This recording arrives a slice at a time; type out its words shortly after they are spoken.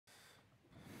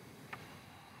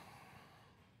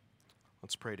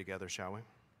Let's pray together, shall we?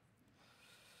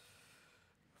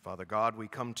 Father God, we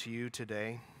come to you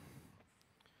today,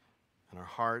 and our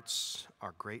hearts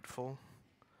are grateful.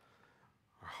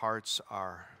 Our hearts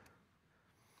are,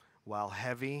 while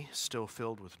heavy, still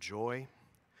filled with joy,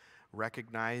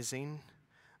 recognizing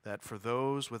that for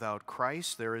those without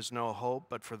Christ there is no hope,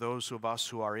 but for those of us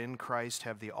who are in Christ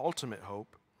have the ultimate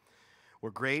hope. We're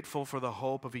grateful for the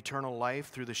hope of eternal life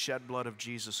through the shed blood of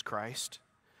Jesus Christ.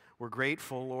 We're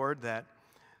grateful, Lord, that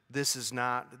this is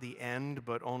not the end,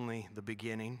 but only the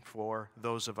beginning for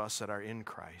those of us that are in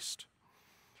Christ.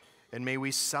 And may we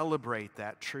celebrate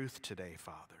that truth today,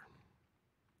 Father.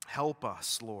 Help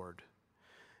us, Lord,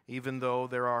 even though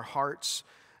there are hearts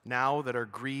now that are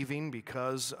grieving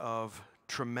because of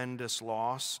tremendous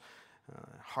loss,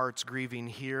 hearts grieving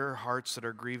here, hearts that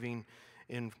are grieving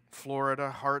in Florida,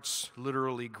 hearts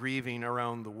literally grieving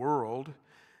around the world.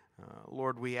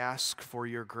 Lord, we ask for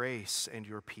your grace and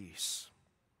your peace.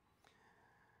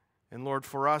 And Lord,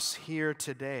 for us here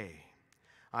today,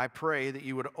 I pray that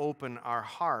you would open our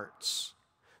hearts,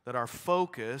 that our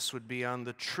focus would be on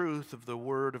the truth of the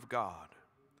Word of God,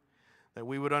 that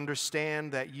we would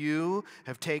understand that you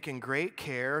have taken great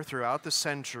care throughout the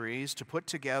centuries to put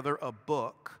together a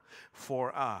book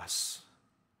for us,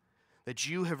 that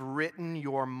you have written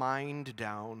your mind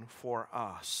down for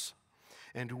us,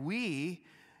 and we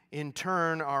in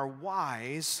turn are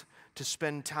wise to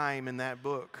spend time in that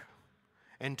book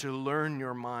and to learn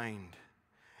your mind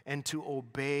and to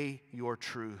obey your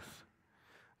truth.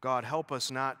 God, help us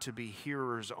not to be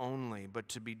hearers only, but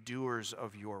to be doers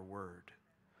of your word.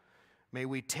 May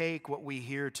we take what we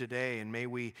hear today and may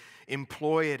we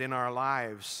employ it in our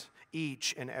lives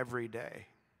each and every day.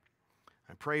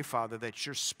 I pray, Father, that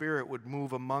your Spirit would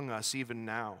move among us even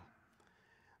now,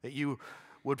 that you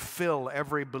would fill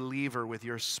every believer with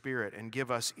your Spirit and give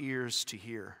us ears to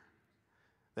hear,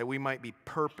 that we might be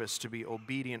purposed to be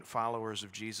obedient followers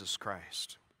of Jesus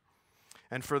Christ.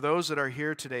 And for those that are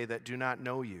here today that do not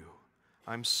know you,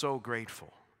 I'm so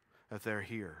grateful that they're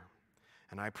here.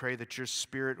 And I pray that your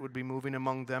Spirit would be moving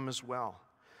among them as well,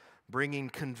 bringing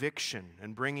conviction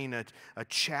and bringing a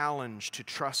challenge to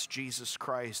trust Jesus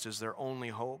Christ as their only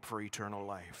hope for eternal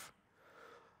life.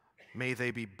 May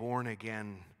they be born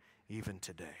again even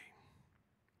today.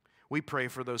 We pray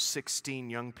for those 16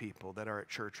 young people that are at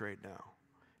church right now,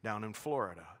 down in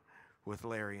Florida with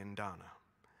Larry and Donna.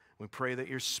 We pray that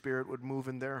your Spirit would move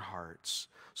in their hearts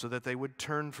so that they would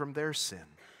turn from their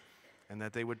sin and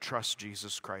that they would trust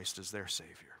Jesus Christ as their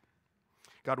Savior.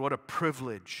 God, what a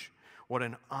privilege, what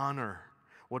an honor,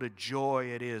 what a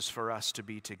joy it is for us to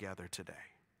be together today.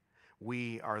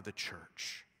 We are the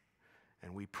church,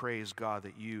 and we praise God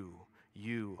that you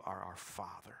are our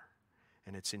Father.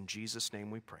 And it's in Jesus'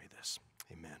 name we pray this.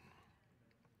 Amen.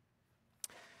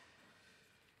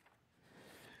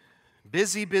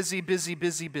 Busy, busy, busy,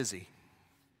 busy, busy.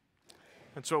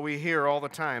 That's what we hear all the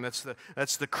time.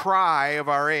 That's the cry of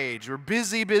our age. We're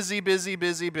busy, busy, busy,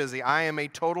 busy, busy. I am a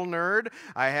total nerd.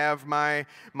 I have my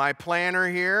planner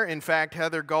here. In fact,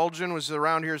 Heather Gulgen was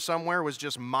around here somewhere, was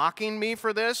just mocking me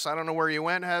for this. I don't know where you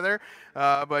went, Heather,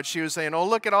 but she was saying, oh,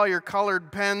 look at all your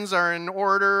colored pens are in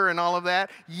order and all of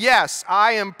that. Yes,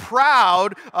 I am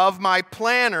proud of my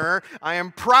planner. I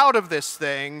am proud of this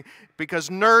thing because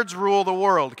nerds rule the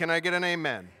world. Can I get an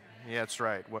amen? Yeah, that's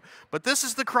right. But this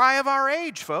is the cry of our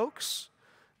age, folks.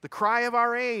 The cry of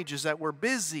our age is that we're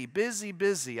busy, busy,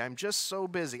 busy. I'm just so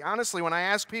busy. Honestly, when I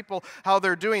ask people how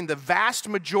they're doing, the vast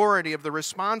majority of the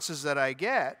responses that I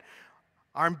get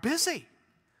are, I'm busy.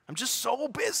 I'm just so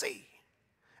busy.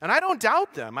 And I don't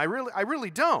doubt them. I really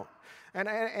don't. And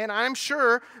I'm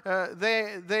sure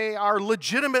they are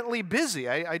legitimately busy.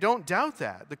 I don't doubt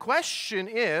that. The question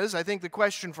is, I think the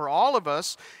question for all of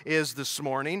us is this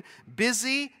morning,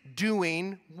 busy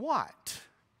doing what?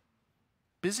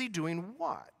 Busy doing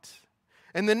what?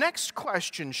 And the next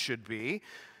question should be,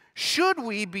 should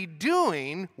we be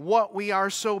doing what we are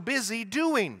so busy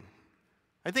doing?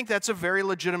 I think that's a very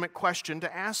legitimate question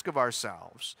to ask of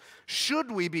ourselves.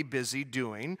 Should we be busy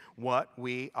doing what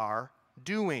we are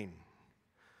doing?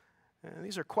 And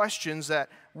these are questions that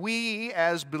we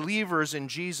as believers in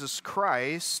Jesus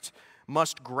Christ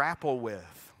must grapple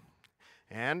with.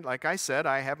 And like I said,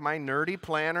 I have my nerdy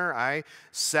planner. I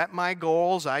set my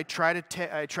goals. I try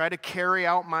to carry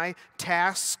out my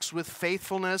tasks with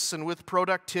faithfulness and with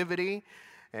productivity.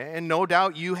 And no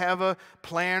doubt you have a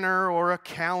planner or a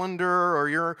calendar,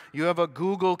 or you have a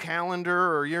Google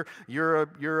calendar, or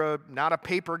you're not a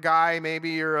paper guy.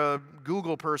 Maybe you're a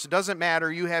Google person. Doesn't matter.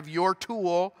 You have your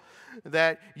tool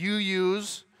that you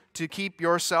use to keep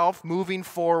yourself moving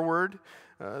forward.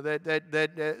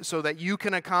 so that you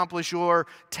can accomplish your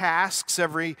tasks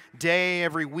every day,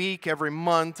 every week, every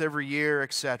month, every year,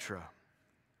 etc.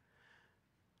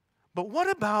 But what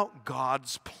about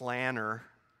God's planner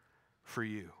for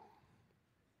you?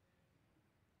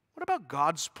 What about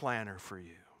God's planner for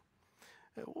you?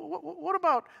 What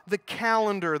about the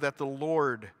calendar that the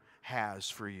Lord has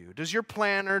for you? Does your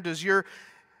planner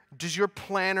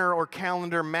or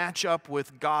calendar match up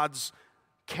with God's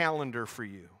calendar for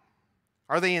you?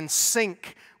 Are they in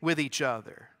sync with each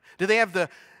other? Do they have the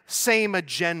same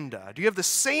agenda? Do you have the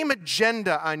same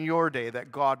agenda on your day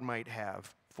that God might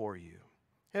have for you?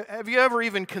 Have you ever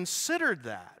even considered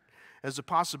that as a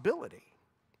possibility?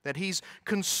 That He's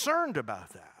concerned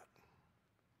about that?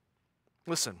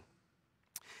 Listen,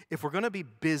 if we're going to be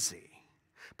busy,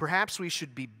 perhaps we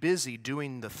should be busy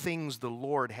doing the things the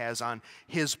Lord has on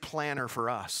His planner for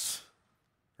us,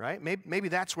 right? Maybe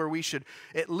that's where we should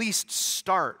at least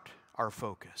start our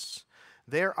focus.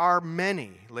 There are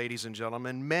many, ladies and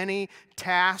gentlemen, many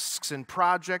tasks and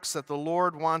projects that the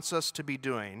Lord wants us to be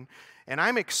doing, and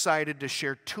I'm excited to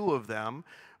share two of them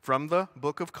from the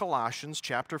book of Colossians,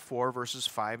 chapter 4, verses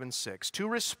 5 and 6. Two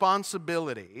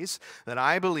responsibilities that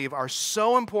I believe are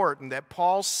so important that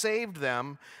Paul saved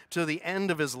them to the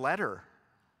end of his letter.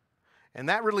 And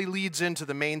that really leads into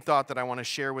the main thought that I want to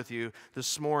share with you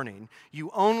this morning.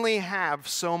 You only have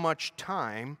so much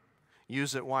time,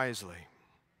 use it wisely.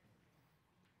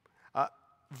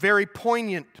 Very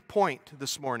poignant point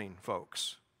this morning,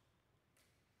 folks.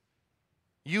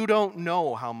 You don't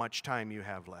know how much time you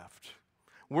have left.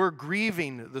 We're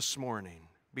grieving this morning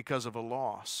because of a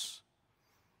loss.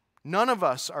 None of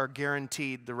us are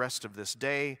guaranteed the rest of this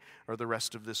day or the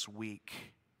rest of this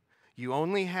week. You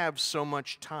only have so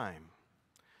much time.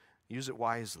 Use it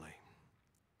wisely.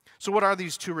 So what are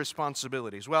these two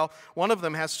responsibilities? Well, one of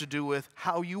them has to do with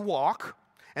how you walk,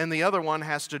 and the other one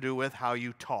has to do with how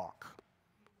you talk.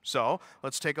 So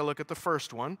let's take a look at the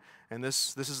first one, and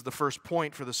this is the first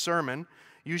point for the sermon.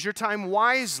 Use your time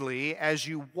wisely as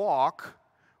you walk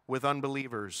with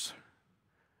unbelievers.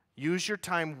 Use your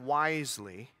time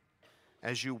wisely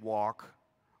as you walk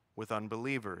with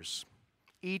unbelievers.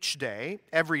 Each day,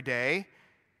 every day,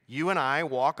 you and I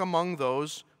walk among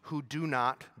those who do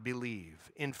not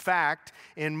believe. In fact,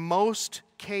 in most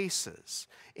cases,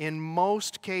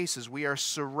 we are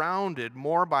surrounded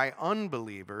more by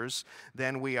unbelievers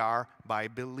than we are by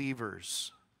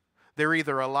believers. They're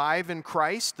either alive in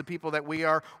Christ, the people that we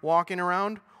are walking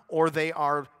around, or they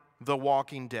are the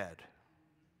walking dead.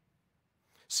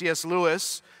 C.S.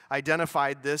 Lewis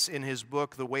identified this in his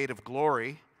book, The Weight of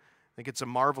Glory. I think it's a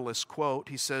marvelous quote.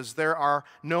 He says, "There are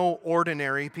no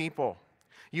ordinary people.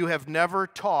 You have never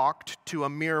talked to a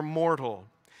mere mortal.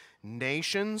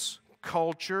 Nations,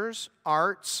 cultures,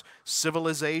 arts,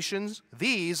 civilizations,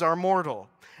 these are mortal,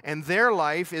 and their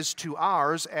life is to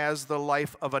ours as the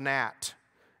life of a gnat."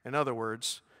 In other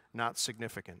words, not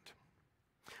significant.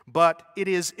 But it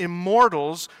is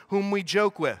immortals whom we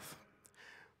joke with,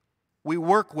 we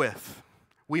work with,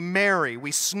 we marry,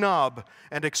 we snub,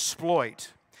 and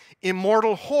exploit.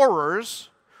 Immortal horrors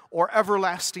or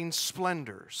everlasting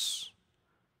splendors.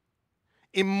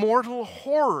 Immortal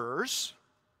horrors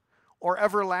or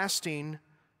everlasting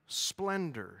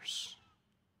splendors.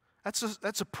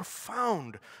 That's a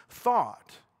profound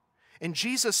thought. And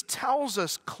Jesus tells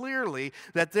us clearly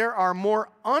that there are more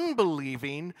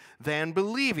unbelieving than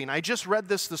believing. I just read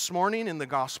this morning in the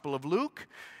Gospel of Luke,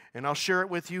 and I'll share it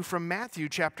with you from Matthew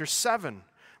chapter 7,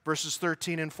 verses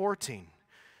 13 and 14.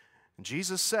 And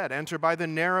Jesus said, "Enter by the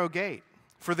narrow gate,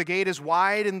 for the gate is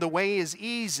wide and the way is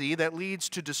easy that leads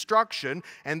to destruction,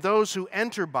 and those who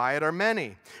enter by it are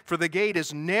many. For the gate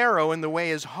is narrow and the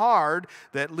way is hard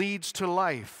that leads to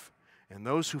life, and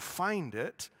those who find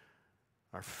it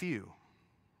are few."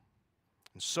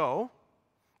 And so,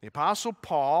 the Apostle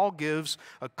Paul gives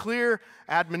a clear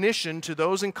admonition to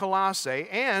those in Colossae,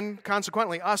 and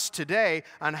consequently us today,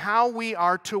 on how we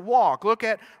are to walk. Look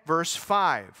at verse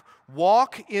 5.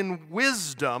 "Walk in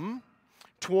wisdom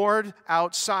toward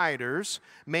outsiders,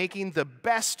 making the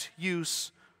best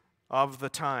use of the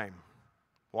time."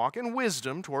 Walk in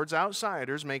wisdom towards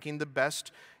outsiders, making the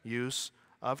best use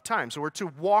of time. So we're to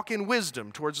walk in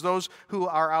wisdom towards those who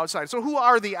are outside. So who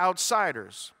are the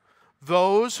outsiders?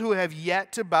 Those who have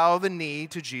yet to bow the knee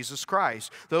to Jesus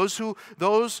Christ. Those who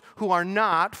are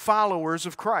not followers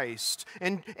of Christ.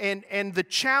 And the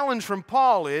challenge from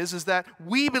Paul is that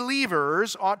we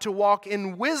believers ought to walk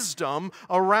in wisdom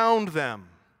around them.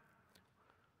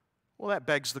 Well, that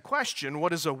begs the question, what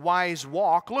does a wise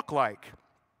walk look like?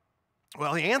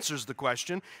 Well, he answers the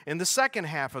question in the second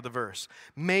half of the verse,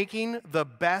 making the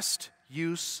best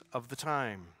use of the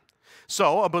time.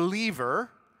 So, a believer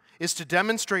is to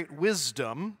demonstrate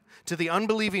wisdom to the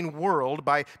unbelieving world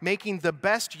by making the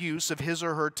best use of his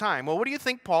or her time. Well, what do you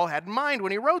think Paul had in mind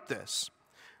when he wrote this?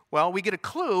 Well, we get a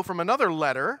clue from another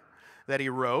letter that he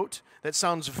wrote that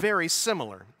sounds very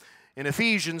similar. In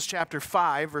Ephesians chapter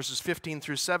 5, verses 15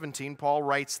 through 17, Paul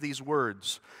writes these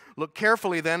words, "Look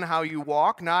carefully then how you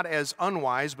walk, not as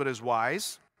unwise, but as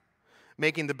wise,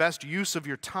 making the best use of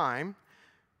your time,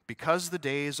 because the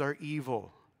days are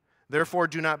evil. Therefore,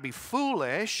 do not be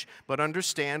foolish, but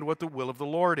understand what the will of the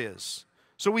Lord is."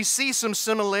 So we see some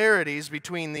similarities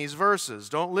between these verses.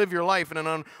 Don't live your life in an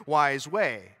unwise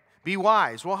way. Be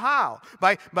wise. Well, how?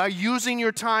 By using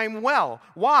your time well.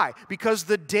 Why? Because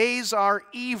the days are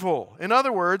evil. In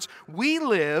other words, we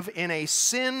live in a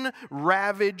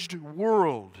sin-ravaged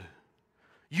world.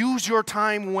 Use your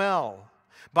time well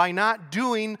by not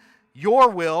doing your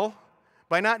will,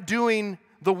 by not doing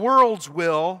the world's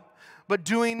will, but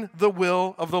doing the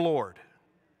will of the Lord.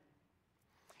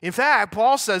 In fact,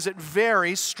 Paul says it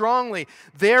very strongly.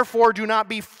 Therefore, do not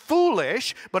be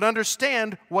foolish, but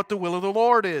understand what the will of the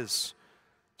Lord is.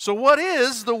 So what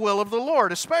is the will of the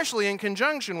Lord, especially in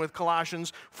conjunction with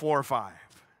Colossians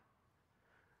 4:5?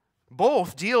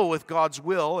 Both deal with God's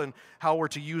will and how we're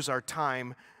to use our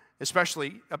time,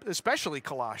 especially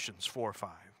Colossians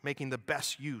 4:5, making the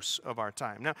best use of our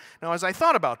time. Now, as I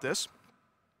thought about this,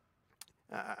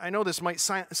 I know this might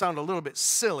sound a little bit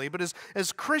silly, but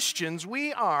as Christians,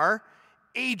 we are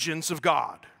agents of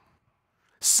God,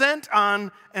 sent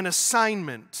on an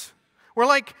assignment. We're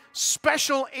like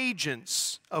special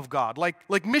agents of God,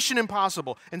 like Mission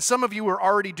Impossible. And some of you are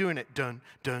already doing it. Dun,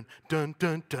 dun, dun,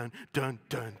 dun, dun, dun,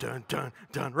 dun, dun, dun,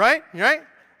 dun. Right? Right?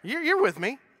 You're with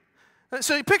me.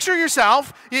 So you picture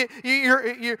yourself,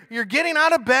 you're getting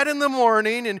out of bed in the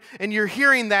morning and you're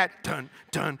hearing that dun,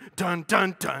 dun, dun,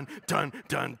 dun, dun, dun,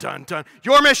 dun, dun, dun.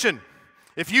 Your mission,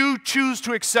 if you choose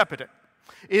to accept it,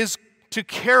 is to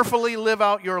carefully live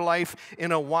out your life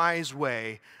in a wise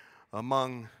way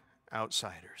among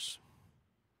outsiders.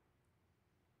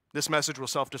 This message will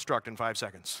self-destruct in 5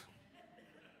 seconds.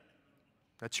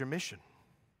 That's your mission.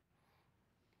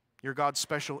 You're God's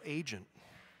special agent.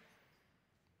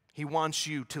 He wants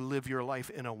you to live your life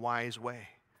in a wise way.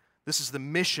 This is the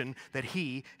mission that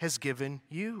He has given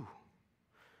you.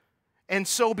 And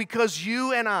so because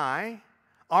you and I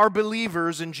are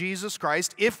believers in Jesus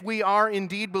Christ, if we are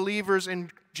indeed believers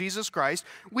in Jesus Christ,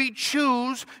 we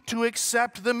choose to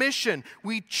accept the mission.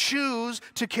 We choose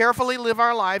to carefully live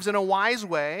our lives in a wise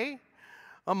way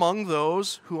among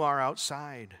those who are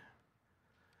outside.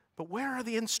 But where are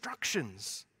the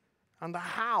instructions on the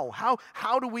how?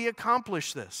 How do we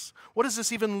accomplish this? What does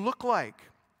this even look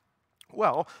like?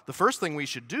 Well, the first thing we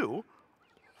should do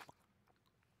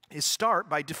is start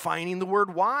by defining the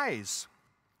word wise.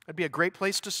 That'd be a great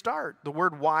place to start. The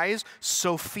word wise,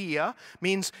 Sophia,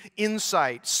 means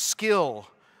insight, skill,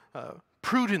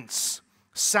 prudence,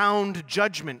 sound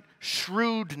judgment,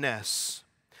 shrewdness.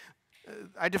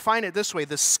 I define it this way: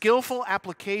 the skillful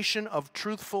application of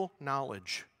truthful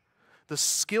knowledge. The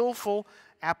skillful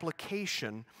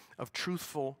application of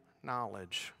truthful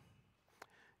knowledge.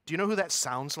 Do you know who that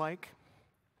sounds like?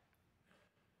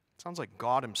 It sounds like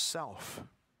God Himself.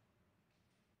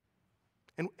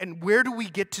 And where do we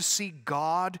get to see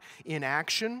God in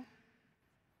action?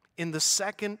 In the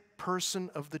second person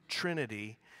of the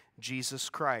Trinity, Jesus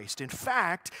Christ. In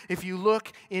fact, if you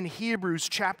look in Hebrews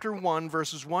chapter 1,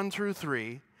 verses 1 through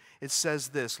 3, it says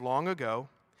this: long ago,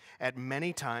 at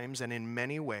many times and in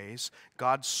many ways,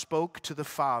 God spoke to the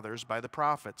fathers by the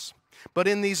prophets. But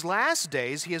in these last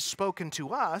days, He has spoken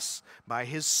to us by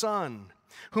His Son,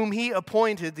 whom He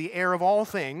appointed the heir of all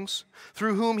things,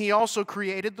 through whom He also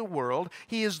created the world.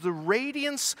 He is the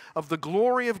radiance of the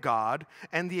glory of God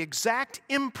and the exact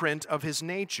imprint of His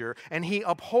nature, and He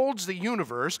upholds the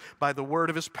universe by the word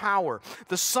of His power.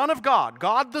 The Son of God,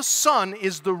 God the Son,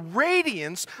 is the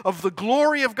radiance of the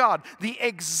glory of God, the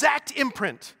exact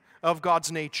imprint of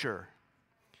God's nature.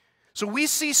 So we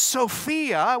see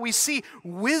Sophia, we see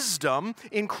wisdom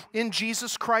in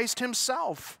Jesus Christ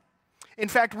Himself. In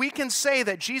fact, we can say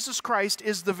that Jesus Christ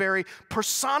is the very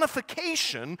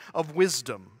personification of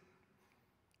wisdom.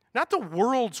 Not the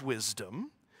world's wisdom,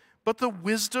 but the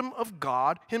wisdom of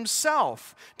God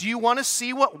Himself. Do you want to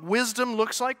see what wisdom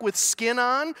looks like with skin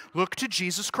on? Look to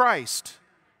Jesus Christ,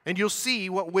 and you'll see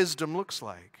what wisdom looks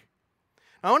like.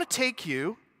 Now, I want to take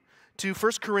you to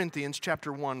 1 Corinthians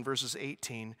chapter 1, verses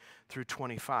 18 through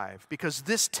 25, because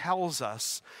this tells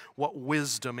us what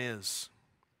wisdom is.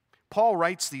 Paul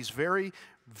writes these very,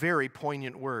 very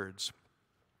poignant words.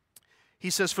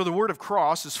 He says, "For the word of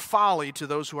cross is folly to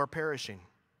those who are perishing,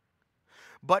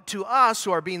 But to us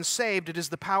who are being saved, it is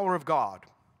the power of God.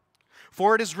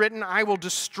 For it is written, I will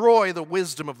destroy the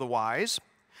wisdom of the wise,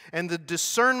 and the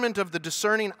discernment of the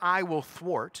discerning I will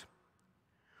thwart.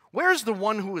 Where is the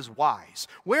one who is wise?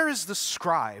 Where is the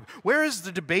scribe? Where is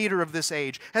the debater of this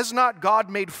age? Has not God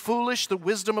made foolish the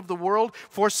wisdom of the world?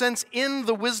 For since in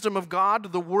the wisdom of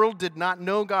God the world did not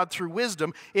know God through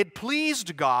wisdom, it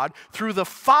pleased God through the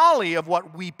folly of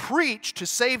what we preach to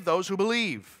save those who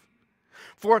believe.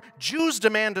 For Jews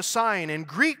demand a sign and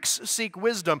Greeks seek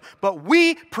wisdom, but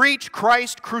we preach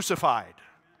Christ crucified,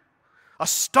 a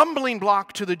stumbling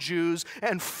block to the Jews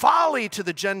and folly to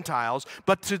the Gentiles.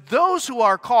 But to those who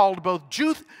are called, both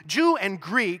Jew and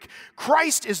Greek,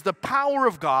 Christ is the power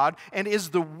of God and is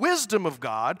the wisdom of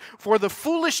God. For the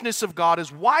foolishness of God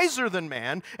is wiser than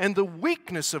man, and the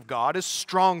weakness of God is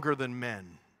stronger than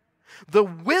men. The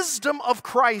wisdom of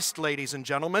Christ, ladies and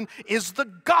gentlemen, is the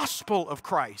gospel of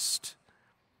Christ.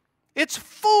 It's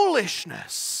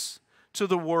foolishness to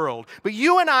the world. But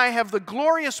you and I have the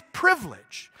glorious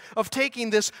privilege of taking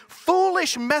this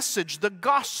foolish message, the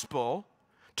gospel,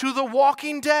 to the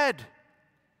walking dead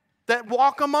that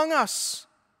walk among us.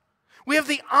 We have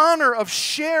the honor of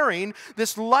sharing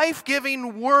this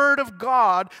life-giving word of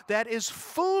God that is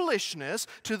foolishness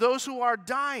to those who are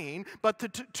dying, but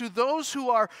to those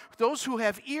who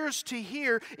have ears to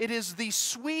hear, it is the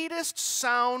sweetest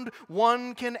sound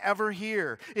one can ever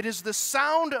hear. It is the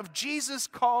sound of Jesus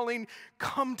calling,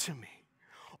 "Come to me,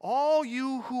 all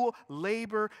you who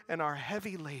labor and are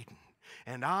heavy laden,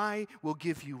 and I will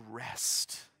give you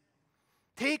rest.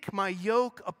 Take my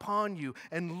yoke upon you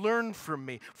and learn from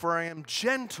me, for I am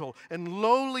gentle and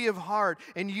lowly of heart,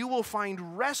 and you will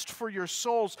find rest for your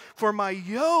souls. For my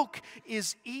yoke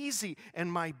is easy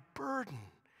and my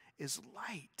burden is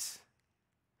light."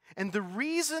 And the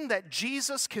reason that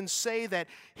Jesus can say that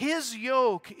his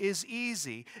yoke is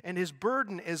easy and his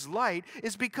burden is light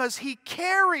is because he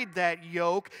carried that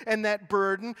yoke and that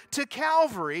burden to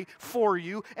Calvary for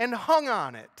you and hung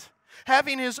on it,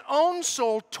 having his own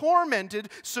soul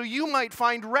tormented so you might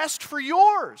find rest for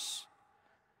yours.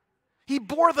 He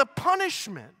bore the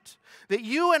punishment that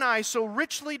you and I so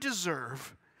richly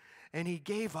deserve, and he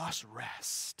gave us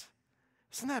rest.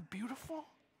 Isn't that beautiful?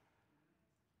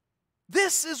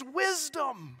 This is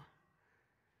wisdom.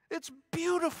 It's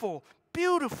beautiful,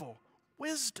 beautiful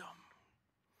wisdom.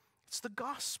 It's the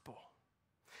gospel.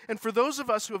 And for those of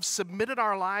us who have submitted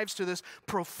our lives to this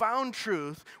profound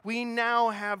truth, we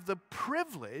now have the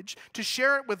privilege to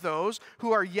share it with those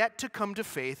who are yet to come to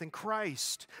faith in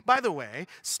Christ. By the way,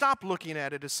 stop looking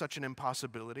at it as such an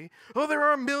impossibility. Oh, there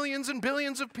are millions and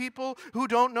billions of people who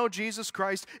don't know Jesus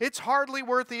Christ. It's hardly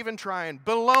worth even trying.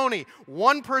 Baloney.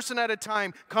 One person at a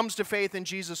time comes to faith in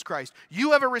Jesus Christ.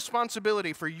 You have a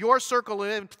responsibility for your circle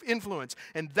of influence,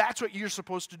 and that's what you're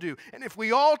supposed to do. And if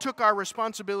we all took our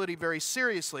responsibility very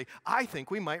seriously, I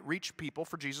think we might reach people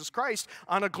for Jesus Christ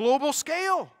on a global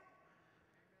scale.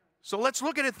 So let's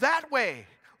look at it that way.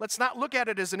 Let's not look at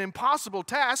it as an impossible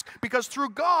task, because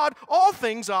through God, all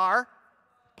things are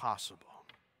possible.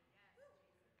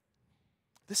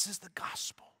 This is the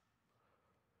gospel.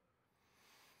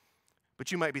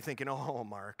 But you might be thinking, oh,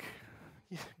 Mark,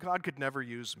 God could never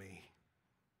use me.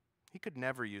 He could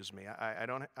never use me.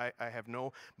 I have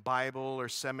no Bible or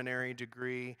seminary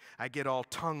degree. I get all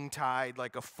tongue-tied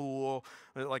like a fool,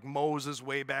 like Moses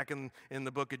way back in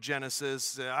the book of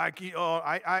Genesis.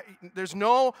 There's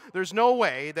no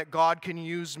way that God can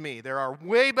use me. There are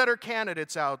way better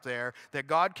candidates out there that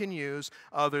God can use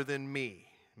other than me.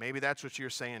 Maybe that's what you're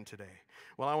saying today.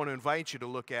 Well, I want to invite you to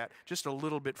look at just a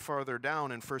little bit further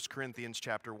down in 1 Corinthians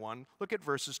chapter 1. Look at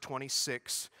verses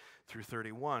 26 through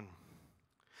 31.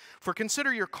 For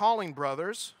consider your calling,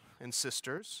 brothers and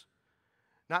sisters.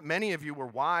 Not many of you were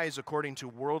wise according to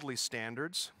worldly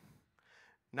standards.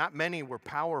 Not many were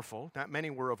powerful. Not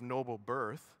many were of noble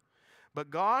birth.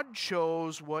 But God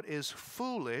chose what is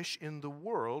foolish in the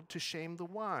world to shame the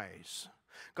wise.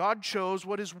 God chose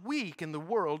what is weak in the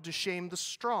world to shame the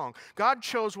strong. God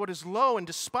chose what is low and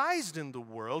despised in the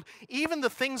world, even the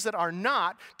things that are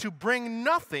not, to bring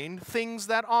nothing things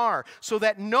that are, so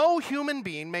that no human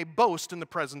being may boast in the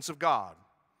presence of God.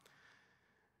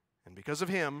 And because of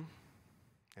him,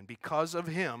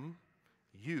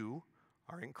 you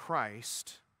are in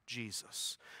Christ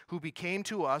Jesus, who became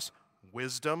to us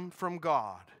wisdom from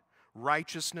God,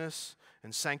 righteousness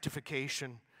and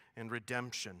sanctification and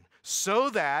redemption, so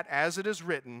that, as it is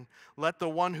written, let the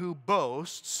one who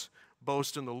boasts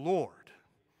boast in the Lord.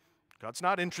 God's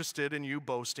not interested in you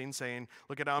boasting, saying,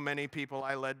 look at how many people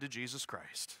I led to Jesus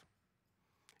Christ.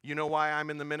 You know why I'm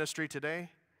in the ministry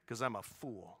today? Because I'm a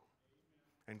fool.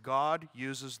 And God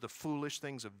uses the foolish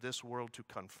things of this world to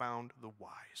confound the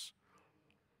wise.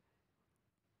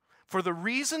 For the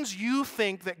reasons you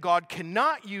think that God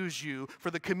cannot use you for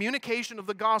the communication of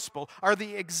the gospel are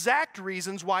the exact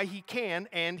reasons why He can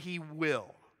and He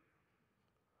will.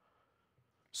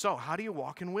 So, how do you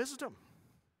walk in wisdom?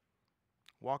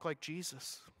 Walk like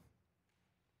Jesus.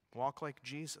 Walk like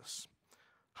Jesus.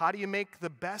 How do you make the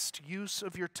best use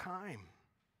of your time?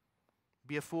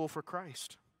 Be a fool for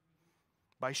Christ.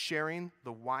 By sharing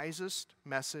the wisest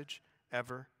message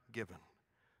ever given,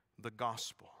 the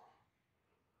gospel.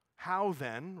 How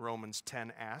then, Romans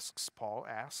 10 asks, Paul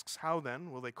asks, how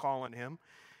then will they call on Him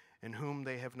in whom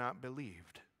they have not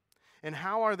believed? And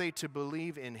how are they to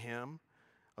believe in Him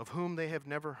of whom they have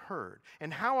never heard?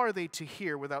 And how are they to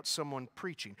hear without someone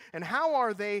preaching? And how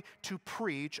are they to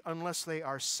preach unless they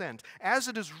are sent? As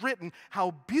it is written,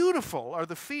 how beautiful are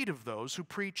the feet of those who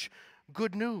preach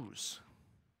good news.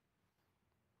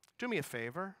 Do me a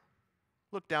favor.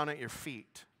 Look down at your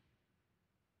feet.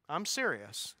 I'm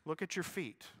serious. Look at your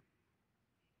feet.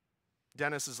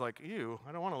 Dennis is like, ew,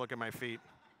 I don't want to look at my feet.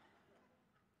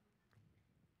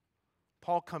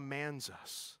 Paul commands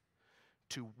us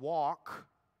to walk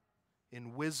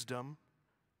in wisdom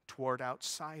toward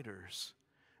outsiders,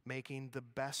 making the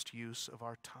best use of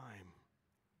our time.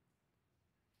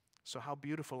 So how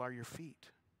beautiful are your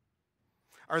feet?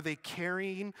 Are they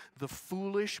carrying the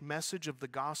foolish message of the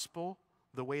gospel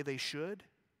the way they should?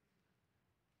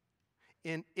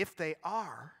 And if they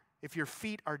are, if your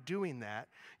feet are doing that,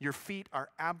 your feet are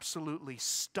absolutely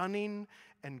stunning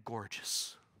and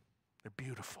gorgeous. They're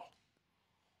beautiful.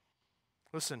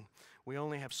 Listen, we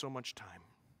only have so much time.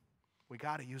 We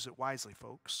got to use it wisely,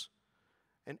 folks.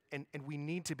 And we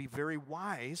need to be very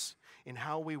wise in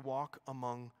how we walk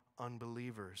among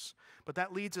unbelievers. But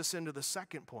that leads us into the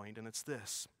second point, and it's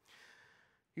this.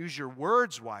 Use your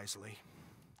words wisely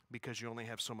because you only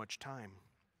have so much time.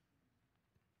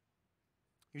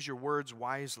 Use your words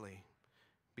wisely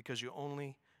because you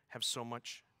only have so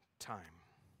much time.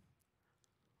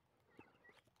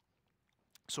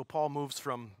 So Paul moves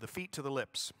from the feet to the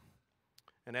lips.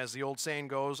 And as the old saying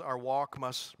goes, our walk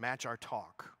must match our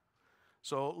talk.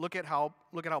 So look at how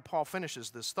Paul finishes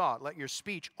this thought. Let your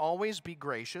speech always be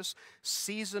gracious,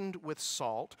 seasoned with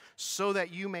salt, so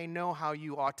that you may know how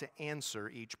you ought to answer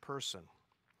each person.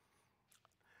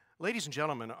 Ladies and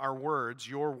gentlemen, our words,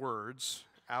 your words,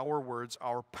 our words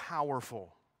are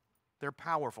powerful. They're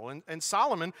powerful. And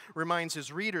Solomon reminds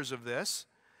his readers of this.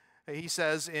 He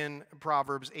says in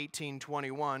Proverbs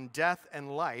 18:21, death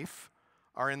and life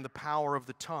are in the power of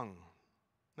the tongue.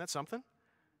 Isn't that something?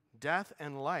 Death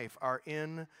and life are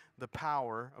in the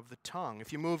power of the tongue.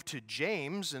 If you move to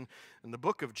James, in the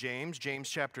book of James, James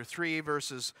chapter 3,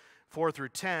 verses 4 through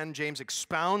 10, James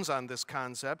expounds on this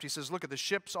concept. He says, look at the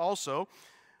ships also.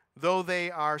 Though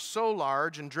they are so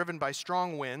large and driven by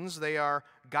strong winds, they are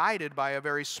guided by a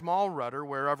very small rudder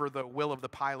wherever the will of the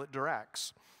pilot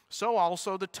directs. So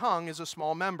also the tongue is a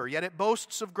small member, yet it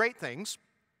boasts of great things.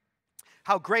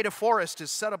 How great a forest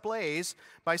is set ablaze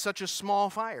by such a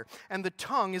small fire. And the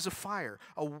tongue is a fire,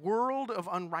 a world of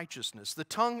unrighteousness. The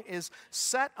tongue is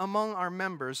set among our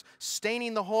members,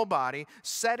 staining the whole body,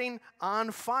 setting on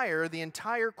fire the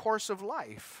entire course of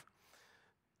life,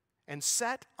 and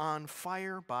set on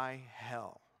fire by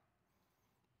hell.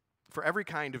 For every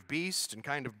kind of beast and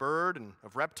kind of bird and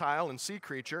of reptile and sea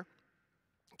creature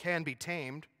can be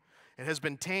tamed. It has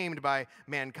been tamed by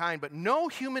mankind, but no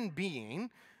human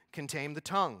being can tame the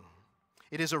tongue.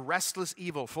 It is a restless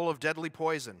evil full of deadly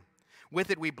poison. With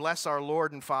it we bless our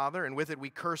Lord and Father, and with it we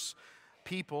curse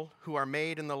people who are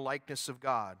made in the likeness of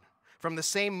God. From the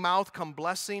same mouth come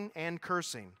blessing and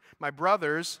cursing. My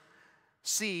brothers,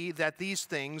 see that these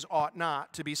things ought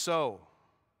not to be so.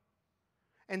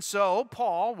 And so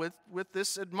Paul, with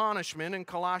this admonishment in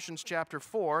Colossians chapter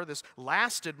 4, this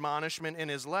last admonishment in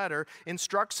his letter,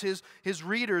 instructs his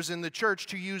readers in the church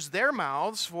to use their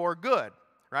mouths for good,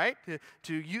 right?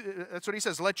 That's what he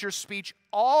says, let your speech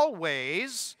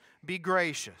always be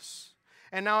gracious.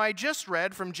 And now I just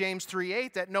read from James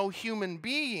 3:8 that no human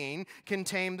being can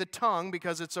tame the tongue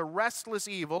because it's a restless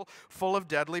evil full of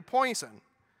deadly poison.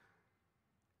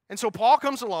 And so Paul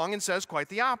comes along and says quite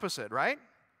the opposite, right?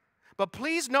 But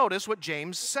please notice what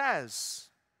James says.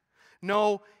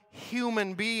 No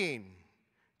human being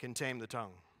can tame the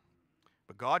tongue,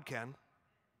 but God can.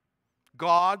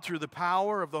 God, through the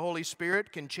power of the Holy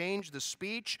Spirit, can change the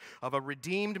speech of a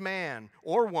redeemed man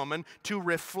or woman to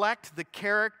reflect the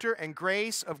character and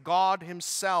grace of God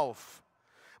Himself.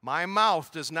 My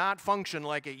mouth does not function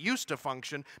like it used to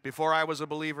function before I was a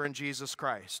believer in Jesus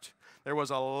Christ. There was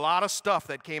a lot of stuff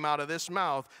that came out of this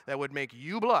mouth that would make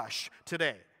you blush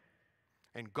today.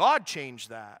 And God changed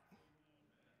that.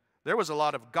 There was a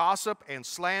lot of gossip and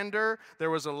slander. There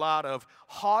was a lot of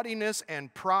haughtiness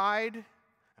and pride.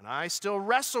 And I still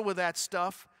wrestle with that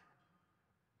stuff.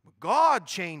 But God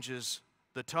changes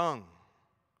the tongue.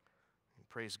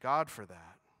 Praise God for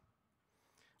that.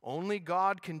 Only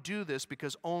God can do this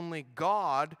because only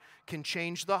God can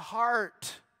change the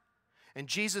heart. And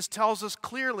Jesus tells us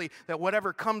clearly that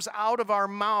whatever comes out of our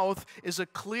mouth is a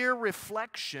clear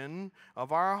reflection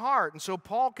of our heart. And so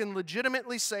Paul can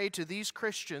legitimately say to these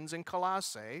Christians in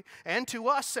Colossae, and to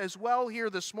us as well here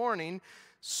this morning,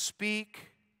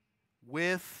 speak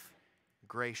with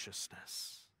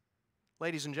graciousness.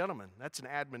 Ladies and gentlemen, that's an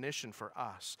admonition for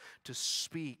us, to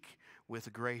speak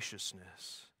with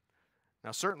graciousness.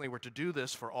 Now, certainly we're to do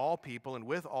this for all people and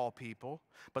with all people,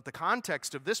 but the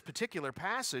context of this particular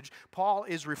passage, Paul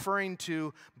is referring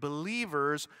to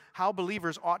believers, how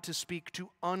believers ought to speak to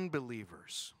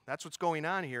unbelievers. That's what's going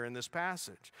on here in this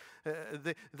passage.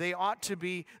 There ought to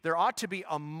be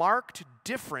a marked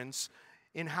difference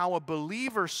in how a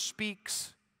believer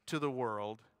speaks to the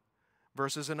world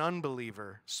versus an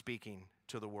unbeliever speaking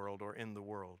to the world or in the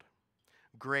world.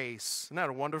 Grace. Isn't that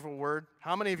a wonderful word?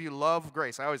 How many of you love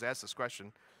grace? I always ask this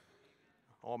question.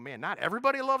 Oh man, not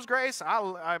everybody loves grace.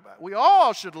 We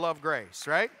all should love grace,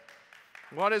 right?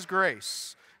 What is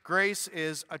grace? Grace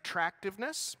is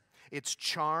attractiveness, it's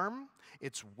charm,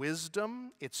 it's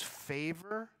wisdom, it's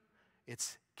favor,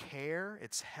 it's care,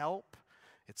 it's help,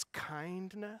 it's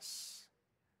kindness.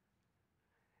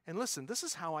 And listen, this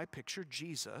is how I picture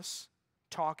Jesus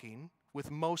talking with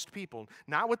most people,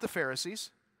 not with the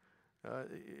Pharisees.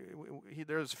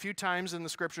 There's a few times in the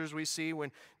scriptures we see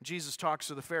when Jesus talks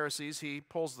to the Pharisees, he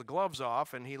pulls the gloves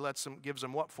off and he gives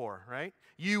them what for, right?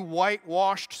 You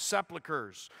whitewashed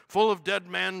sepulchres, full of dead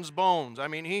men's bones. I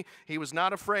mean, he was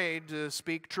not afraid to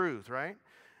speak truth, right?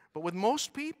 But with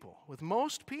most people,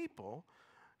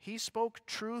 he spoke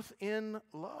truth in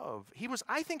love.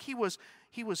 I think he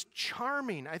was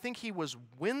charming. I think he was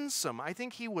winsome. I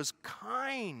think he was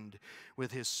kind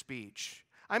with his speech.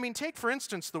 I mean, take, for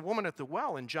instance, the woman at the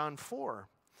well in John 4.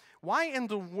 Why in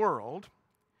the world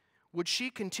would she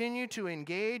continue to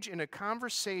engage in a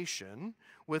conversation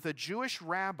with a Jewish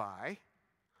rabbi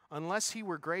unless he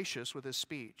were gracious with his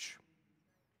speech?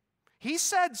 He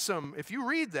said if you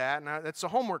read that, and that's a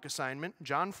homework assignment,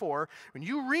 John 4, when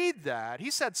you read that, he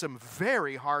said some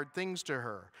very hard things to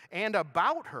her and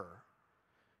about her.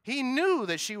 He knew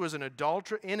that she was in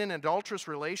an adulterous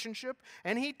relationship,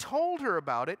 and he told her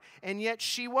about it, and yet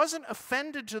she wasn't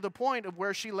offended to the point of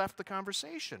where she left the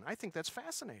conversation. I think that's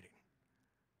fascinating.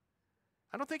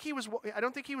 I don't think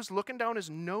he was looking down his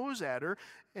nose at her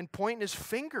and pointing his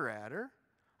finger at her.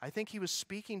 I think he was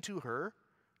speaking to her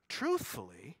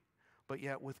truthfully, but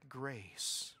yet with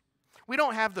grace. We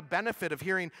don't have the benefit of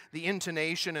hearing the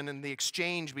intonation and the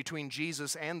exchange between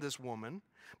Jesus and this woman,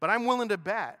 but I'm willing to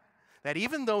bet that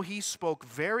even though he spoke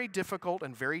very difficult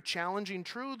and very challenging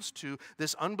truths to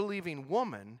this unbelieving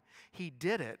woman, he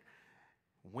did it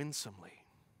winsomely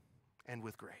and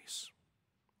with grace.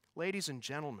 Ladies and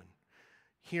gentlemen,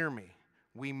 hear me.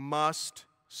 We must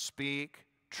speak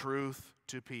truth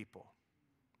to people.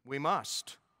 We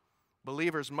must.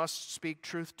 Believers must speak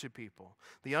truth to people.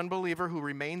 The unbeliever who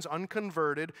remains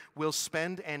unconverted will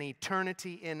spend an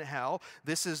eternity in hell.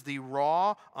 This is the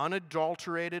raw,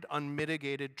 unadulterated,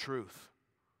 unmitigated truth.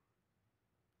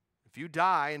 If you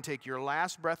die and take your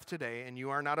last breath today and you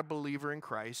are not a believer in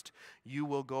Christ, you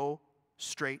will go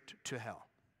straight to hell.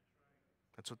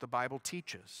 That's what the Bible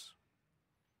teaches.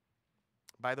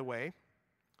 By the way,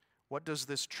 what does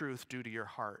this truth do to your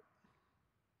heart?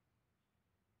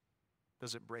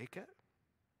 Does it break it?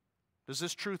 Does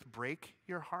this truth break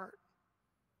your heart?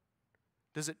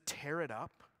 Does it tear it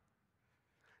up?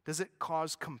 Does it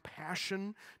cause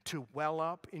compassion to well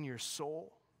up in your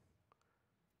soul?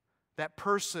 That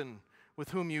person with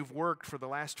whom you've worked for the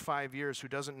last 5 years who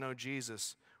doesn't know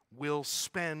Jesus will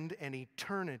spend an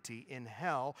eternity in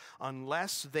hell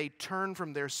unless they turn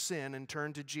from their sin and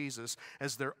turn to Jesus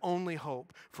as their only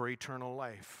hope for eternal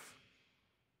life.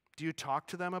 Do you talk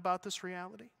to them about this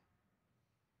reality?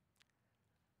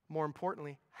 More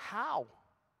importantly, how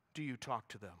do you talk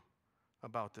to them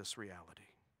about this reality?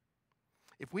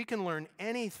 If we can learn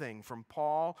anything from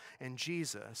Paul and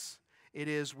Jesus, it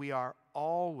is we are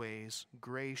always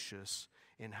gracious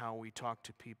in how we talk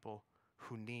to people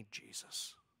who need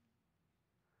Jesus.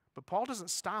 But Paul doesn't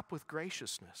stop with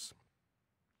graciousness,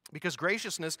 because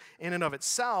graciousness in and of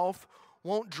itself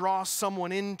won't draw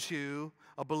someone into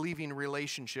a believing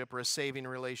relationship or a saving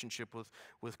relationship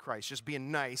with Christ. Just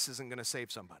being nice isn't going to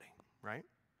save somebody, right?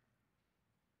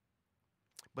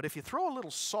 But if you throw a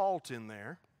little salt in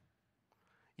there,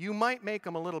 you might make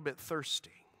them a little bit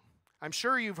thirsty. I'm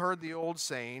sure you've heard the old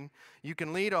saying, you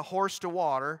can lead a horse to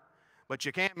water, but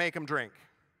you can't make him drink.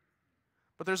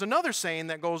 But there's another saying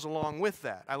that goes along with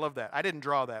that. I love that. I didn't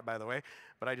draw that, by the way,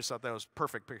 but I just thought that was a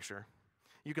perfect picture.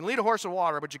 You can lead a horse to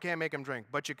water, but you can't make him drink.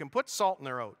 But you can put salt in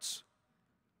their oats.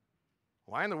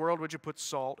 Why in the world would you put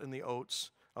salt in the oats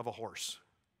of a horse?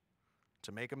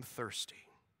 To make them thirsty,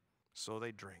 so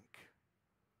they drink.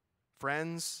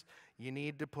 Friends, you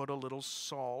need to put a little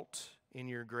salt in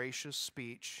your gracious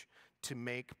speech to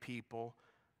make people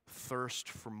thirst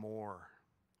for more.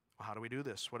 Well, how do we do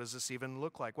this? What does this even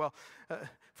look like? Well,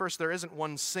 first, there isn't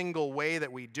one single way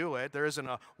that we do it. There isn't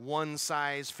a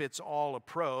one-size-fits-all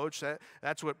approach.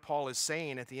 That's what Paul is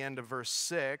saying at the end of verse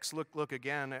 6. Look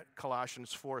again at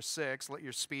Colossians 4:6. Let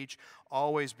your speech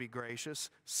always be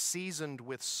gracious, seasoned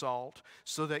with salt,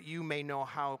 so that you may know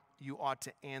how you ought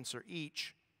to answer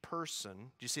each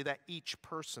person. Do you see that? Each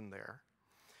person there.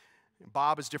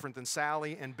 Bob is different than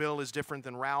Sally, and Bill is different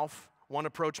than Ralph. One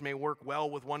approach may work well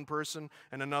with one person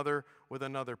and another with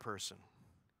another person.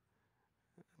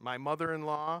 My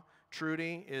mother-in-law,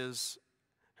 Trudy,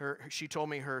 she told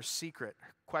me her secret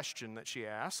question that she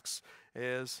asks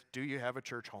is, do you have a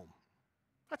church home?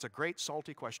 That's a great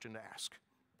salty question to ask.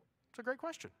 It's a great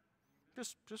question.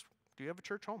 Just do you have a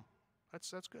church home?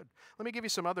 That's good. Let me give you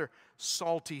some other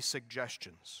salty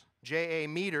suggestions. J.A.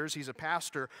 Meters, he's a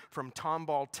pastor from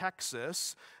Tomball,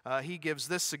 Texas. He gives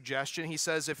this suggestion. He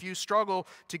says, if you struggle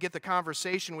to get the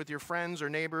conversation with your friends or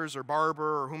neighbors or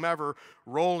barber or whomever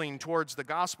rolling towards the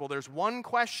gospel, there's one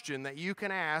question that you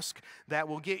can ask that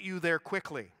will get you there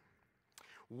quickly.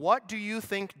 What do you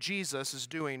think Jesus is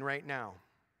doing right now?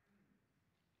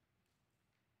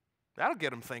 That'll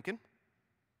get him thinking.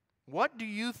 What do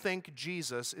you think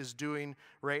Jesus is doing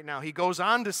right now? He goes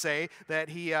on to say that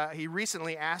he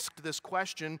recently asked this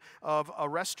question of a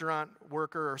restaurant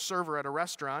worker or server at a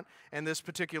restaurant, and this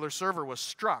particular server was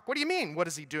struck. What do you mean? What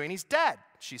is he doing? He's dead,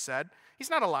 she said. He's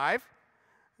not alive.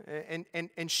 And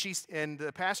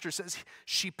the pastor says,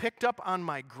 she picked up on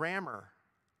my grammar.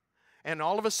 And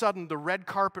all of a sudden, the red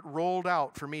carpet rolled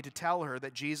out for me to tell her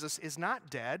that Jesus is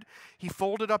not dead. He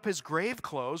folded up his grave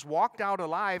clothes, walked out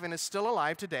alive, and is still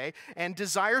alive today, and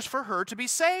desires for her to be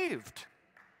saved.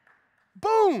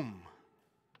 Boom!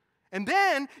 And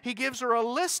then he gives her a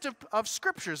list of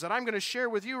scriptures that I'm going to share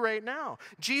with you right now.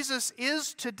 Jesus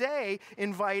is today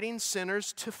inviting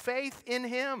sinners to faith in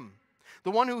him. The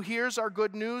one who hears our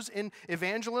good news in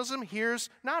evangelism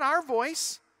hears not our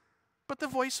voice, but the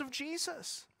voice of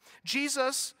Jesus.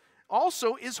 Jesus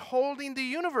also is holding the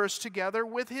universe together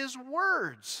with his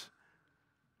words.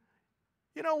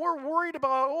 You know, we're worried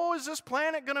about, is this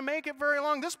planet going to make it very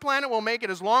long? This planet will make it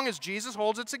as long as Jesus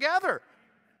holds it together.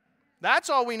 That's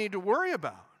all we need to worry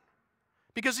about.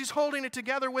 Because he's holding it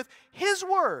together with his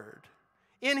word.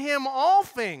 In him all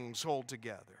things hold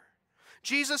together.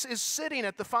 Jesus is sitting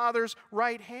at the Father's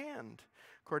right hand,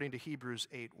 according to Hebrews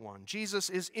 8:1. Jesus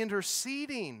is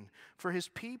interceding for his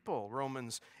people,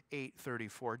 Romans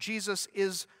 8:34. Jesus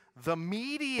is the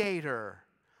mediator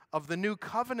of the new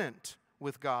covenant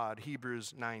with God,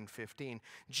 Hebrews 9:15.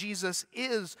 Jesus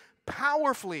is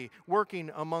powerfully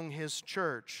working among his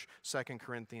church, 2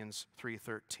 Corinthians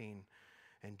 3:13.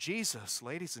 And Jesus,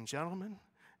 ladies and gentlemen,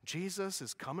 Jesus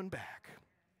is coming back.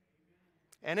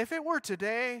 And if it were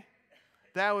today,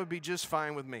 that would be just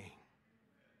fine with me.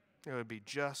 It would be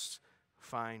just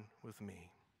fine with me.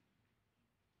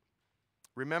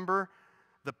 Remember,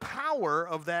 the power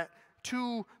of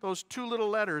those two little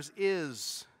letters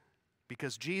is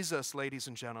because Jesus, ladies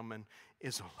and gentlemen,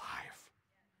 is alive.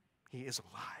 He is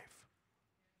alive.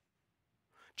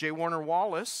 J. Warner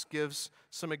Wallace gives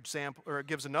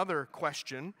another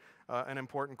question, an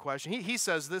important question. He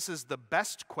says this is the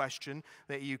best question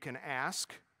that you can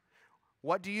ask.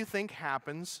 What do you think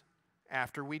happens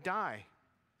after we die?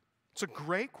 It's a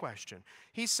great question.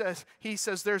 He says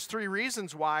there's three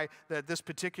reasons why that this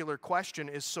particular question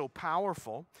is so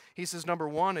powerful. He says, number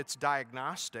one, it's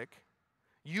diagnostic.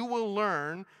 You will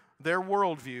learn their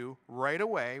worldview right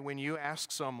away when you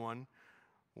ask someone,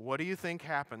 what do you think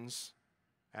happens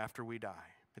after we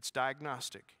die? It's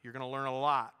diagnostic. You're going to learn a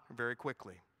lot very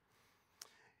quickly.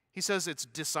 He says it's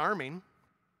disarming.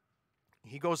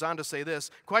 He goes on to say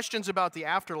this, questions about the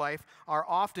afterlife are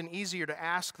often easier to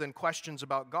ask than questions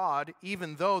about God,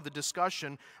 even though the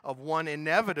discussion of one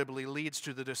inevitably leads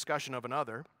to the discussion of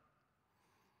another.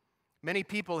 Many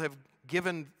people have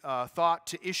given thought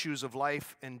to issues of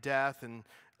life and death and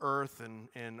earth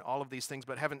and all of these things,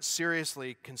 but haven't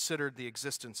seriously considered the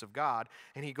existence of God.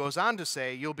 And he goes on to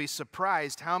say, you'll be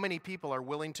surprised how many people are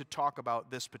willing to talk about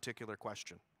this particular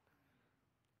question.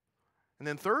 And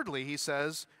then thirdly, he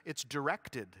says, it's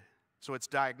directed. So it's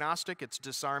diagnostic, it's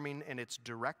disarming, and it's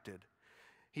directed.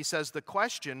 He says the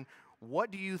question, what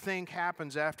do you think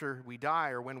happens after we die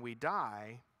or when we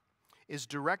die, is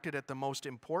directed at the most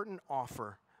important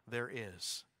offer there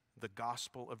is, the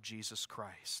gospel of Jesus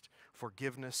Christ,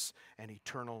 forgiveness and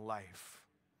eternal life.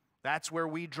 That's where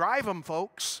we drive them,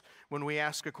 folks, when we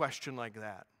ask a question like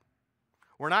that.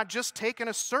 We're not just taking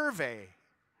a survey.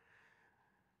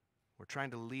 We're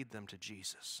trying to lead them to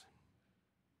Jesus.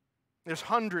 There's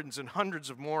hundreds and hundreds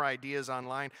of more ideas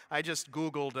online. I just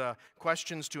Googled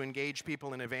questions to engage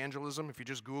people in evangelism. If you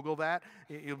just Google that,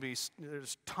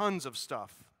 there's tons of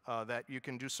stuff that you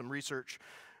can do some research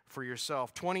for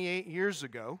yourself. 28 years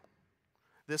ago,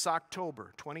 this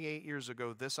October,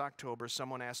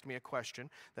 someone asked me a question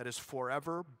that is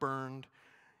forever burned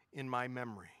in my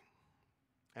memory.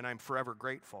 And I'm forever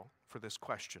grateful for this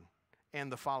question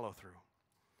and the follow-through.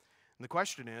 And the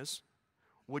question is,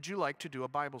 would you like to do a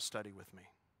Bible study with me?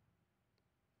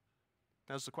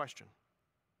 That's the question.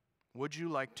 Would you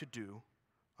like to do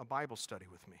a Bible study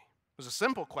with me? It was a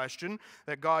simple question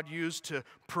that God used to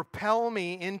propel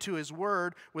me into His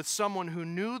Word with someone who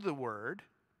knew the Word.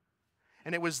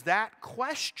 And it was that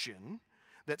question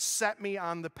that set me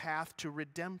on the path to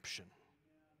redemption.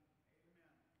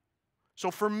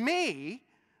 So for me,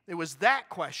 it was that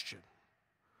question.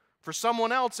 For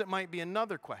someone else, it might be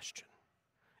another question.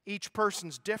 Each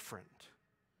person's different.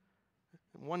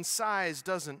 One size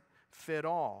doesn't fit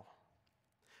all.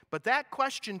 But that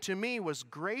question to me was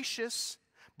gracious,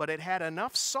 but it had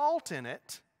enough salt in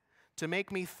it to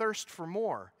make me thirst for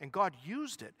more. And God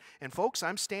used it. And folks,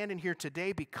 I'm standing here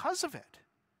today because of it.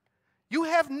 You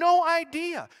have no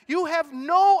idea. You have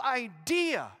no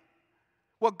idea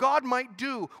what God might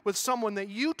do with someone that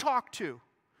you talk to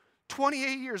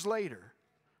 28 years later.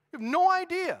 You have no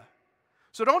idea.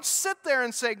 So don't sit there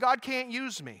and say, God can't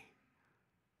use me.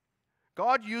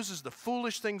 God uses the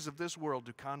foolish things of this world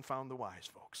to confound the wise,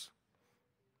 folks.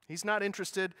 He's not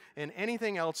interested in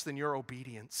anything else than your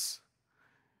obedience.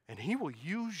 And He will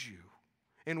use you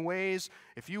in ways,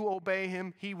 if you obey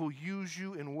Him, He will use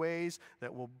you in ways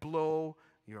that will blow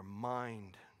your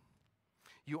mind.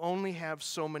 You only have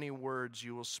so many words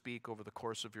you will speak over the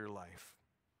course of your life.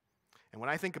 And when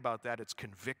I think about that, it's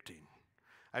convicting.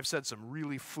 I've said some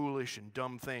really foolish and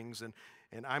dumb things, and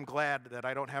I'm glad that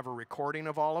I don't have a recording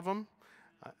of all of them.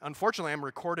 Unfortunately, I'm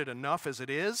recorded enough as it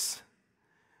is,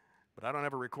 but I don't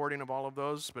have a recording of all of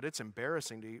those, but it's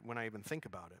embarrassing when I even think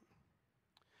about it.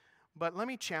 But let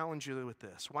me challenge you with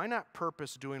this. Why not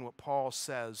purpose doing what Paul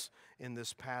says in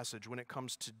this passage when it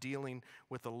comes to dealing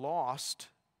with the lost,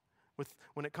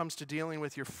 when it comes to dealing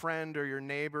with your friend or your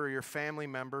neighbor or your family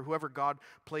member, whoever God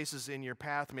places in your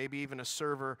path, maybe even a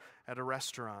server at a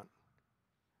restaurant?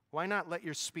 Why not let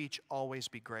your speech always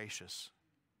be gracious?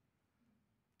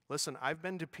 Listen, I've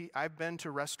been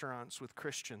to restaurants with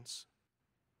Christians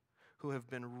who have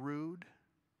been rude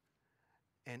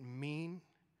and mean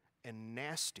and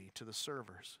nasty to the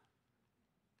servers.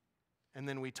 And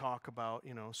then we talk about,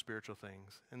 spiritual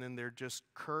things. And then they're just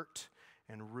curt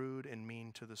and rude and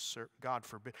mean to the God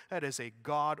forbid. That is a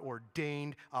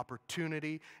God-ordained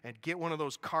opportunity. And get one of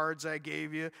those cards I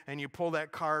gave you, and you pull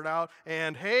that card out,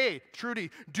 and hey,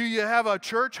 Trudy, do you have a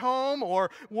church home?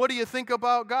 Or what do you think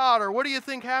about God? Or what do you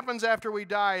think happens after we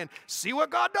die? And see what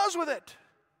God does with it.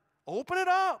 Open it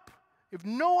up. You have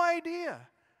no idea.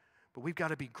 But we've got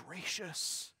to be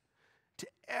gracious to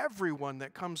everyone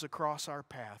that comes across our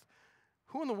path.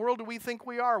 Who in the world do we think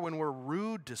we are when we're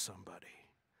rude to somebody?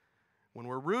 When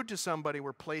we're rude to somebody,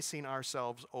 we're placing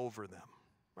ourselves over them,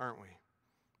 aren't we?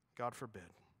 God forbid.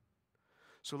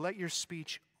 So let your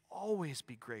speech always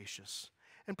be gracious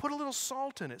and put a little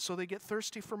salt in it so they get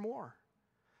thirsty for more,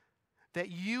 that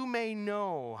you may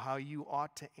know how you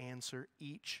ought to answer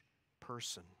each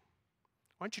person.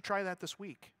 Why don't you try that this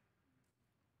week?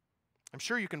 I'm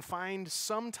sure you can find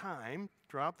some time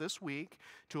throughout this week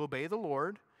to obey the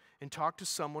Lord and talk to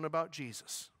someone about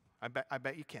Jesus. I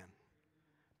bet you can.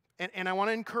 And I want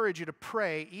to encourage you to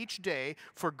pray each day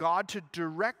for God to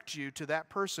direct you to that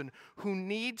person who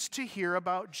needs to hear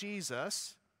about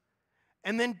Jesus,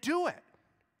 and then do it.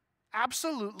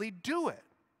 Absolutely do it.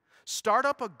 Start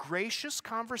up a gracious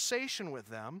conversation with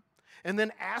them, and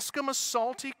then ask them a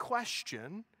salty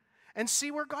question and see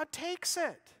where God takes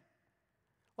it.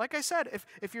 Like I said,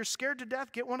 if you're scared to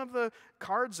death, get one of the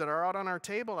cards that are out on our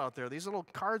table out there. These little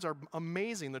cards are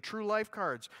amazing, the True Life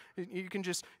cards. You can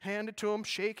just hand it to them,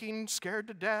 shaking, scared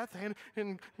to death,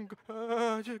 and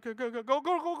go to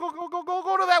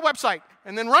that website,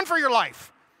 and then run for your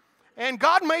life. And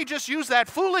God may just use that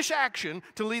foolish action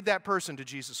to lead that person to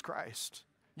Jesus Christ.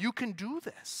 You can do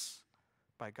this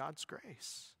by God's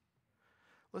grace.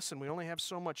 Listen, we only have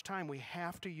so much time. We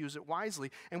have to use it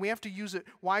wisely, and we have to use it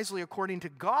wisely according to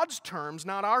God's terms,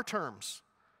 not our terms.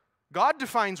 God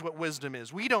defines what wisdom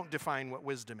is. We don't define what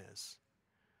wisdom is.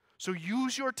 So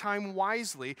use your time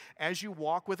wisely as you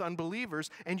walk with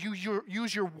unbelievers, and use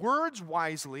your words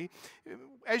wisely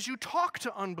as you talk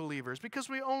to unbelievers, because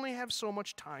we only have so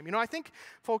much time. You know, I think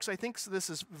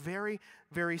this is very,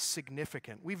 very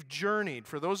significant. We've journeyed,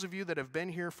 for those of you that have been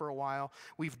here for a while,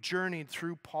 we've journeyed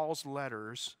through Paul's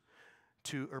letter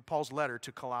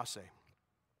to Colossae.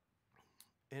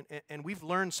 And we've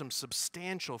learned some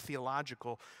substantial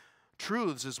theological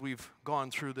truths as we've gone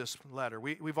through this letter.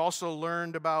 We've also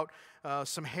learned about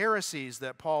some heresies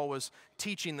that Paul was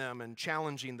teaching them and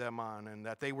challenging them on, and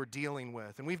that they were dealing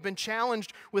with. And we've been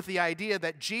challenged with the idea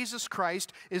that Jesus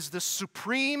Christ is the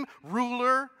supreme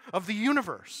ruler of the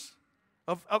universe,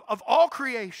 of all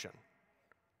creation.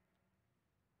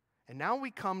 And now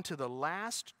we come to the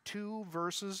last two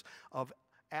verses of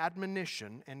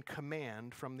admonition and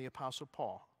command from the Apostle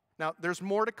Paul. Now, there's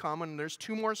more to come, and there's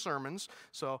 2 more sermons,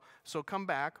 so come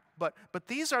back. But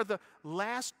these are the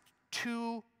last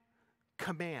 2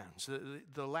 commands,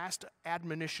 the last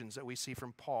admonitions that we see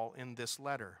from Paul in this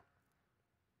letter.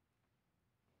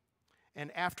 And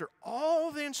after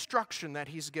all the instruction that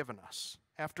he's given us,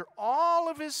 after all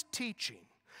of his teaching,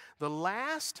 the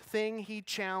last thing he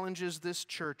challenges this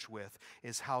church with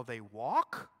is how they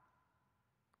walk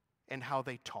and how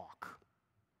they talk.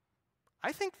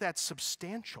 I think that's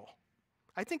substantial.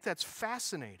 I think that's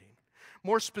fascinating.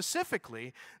 More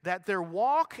specifically, that their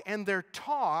walk and their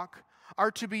talk are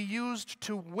to be used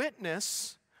to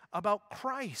witness about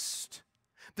Christ.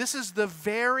 This is the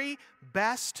very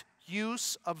best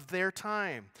use of their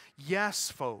time.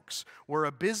 Yes, folks, we're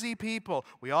a busy people.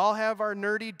 We all have our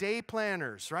nerdy day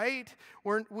planners, right?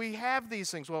 We have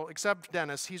these things. Well, except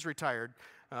Dennis, he's retired.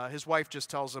 His wife just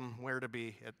tells him where to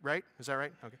be, right? Is that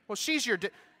right? Okay. Well, she's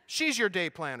your day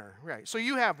planner, right? So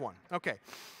you have one. Okay.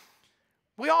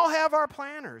 We all have our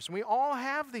planners. We all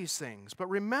have these things. But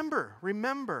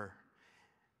remember,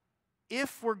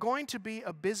 if we're going to be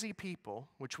a busy people,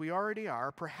 which we already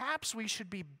are, perhaps we should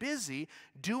be busy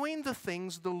doing the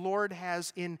things the Lord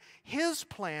has in His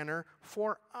planner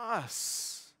for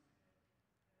us.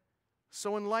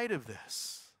 So in light of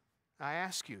this, I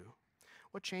ask you,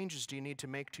 what changes do you need to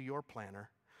make to your planner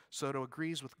so it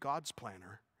agrees with God's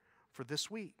planner for this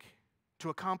week, to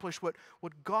accomplish what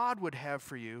God would have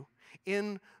for you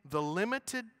in the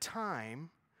limited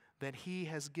time that He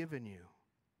has given you?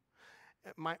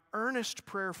 My earnest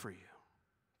prayer for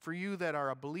you that are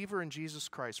a believer in Jesus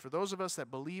Christ, for those of us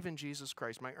that believe in Jesus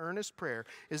Christ, my earnest prayer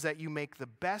is that you make the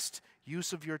best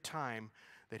use of your time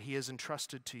that He has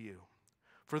entrusted to you.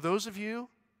 For those of you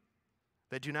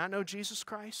that do not know Jesus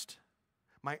Christ,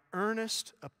 my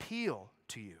earnest appeal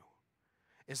to you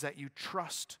is that you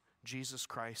trust Jesus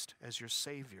Christ as your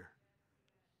Savior,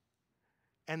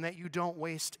 and that you don't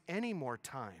waste any more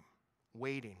time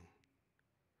waiting.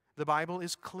 The Bible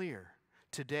is clear.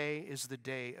 Today is the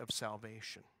day of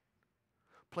salvation.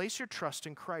 Place your trust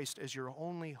in Christ as your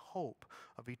only hope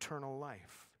of eternal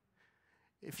life.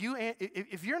 If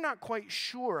you're not quite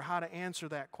sure how to answer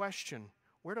that question,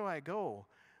 where do I go?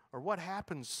 Or what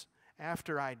happens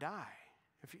after I die?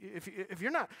 If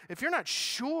you're not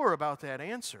sure about that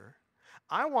answer,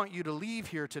 I want you to leave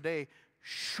here today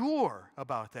sure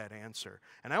about that answer.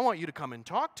 And I want you to come and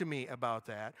talk to me about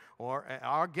that, or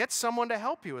I'll get someone to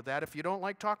help you with that if you don't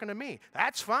like talking to me.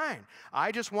 That's fine.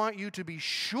 I just want you to be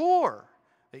sure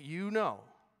that you know,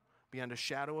 beyond a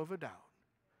shadow of a doubt,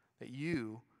 that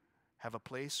you have a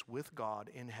place with God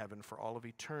in heaven for all of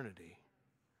eternity.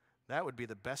 That would be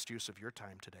the best use of your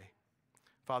time today.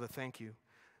 Father, thank you.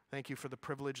 Thank you for the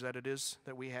privilege that it is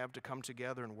that we have to come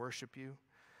together and worship you.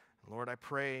 Lord, I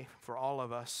pray for all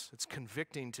of us. It's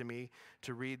convicting to me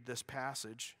to read this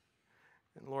passage.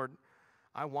 And Lord,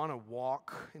 I want to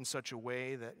walk in such a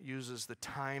way that uses the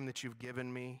time that you've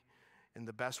given me in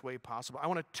the best way possible. I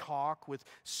want to talk with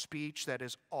speech that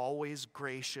is always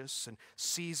gracious and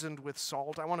seasoned with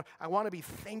salt. I want to be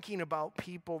thinking about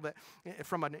people that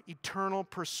from an eternal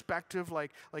perspective,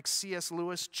 like C.S.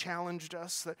 Lewis challenged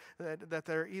us, that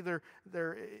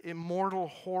they're immortal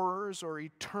horrors or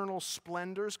eternal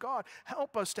splendors. God,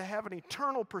 help us to have an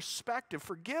eternal perspective.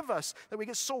 Forgive us that we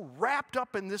get so wrapped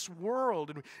up in this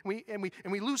world and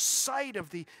we lose sight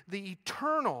of the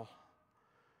eternal.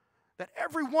 That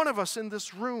every one of us in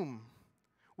this room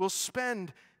will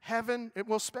spend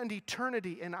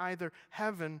eternity in either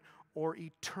heaven or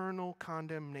eternal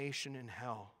condemnation in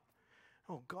hell.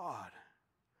 Oh God,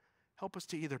 help us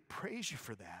to either praise you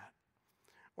for that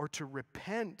or to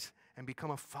repent and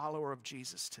become a follower of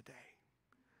Jesus today.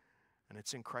 And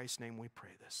it's in Christ's name we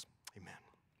pray this. Amen.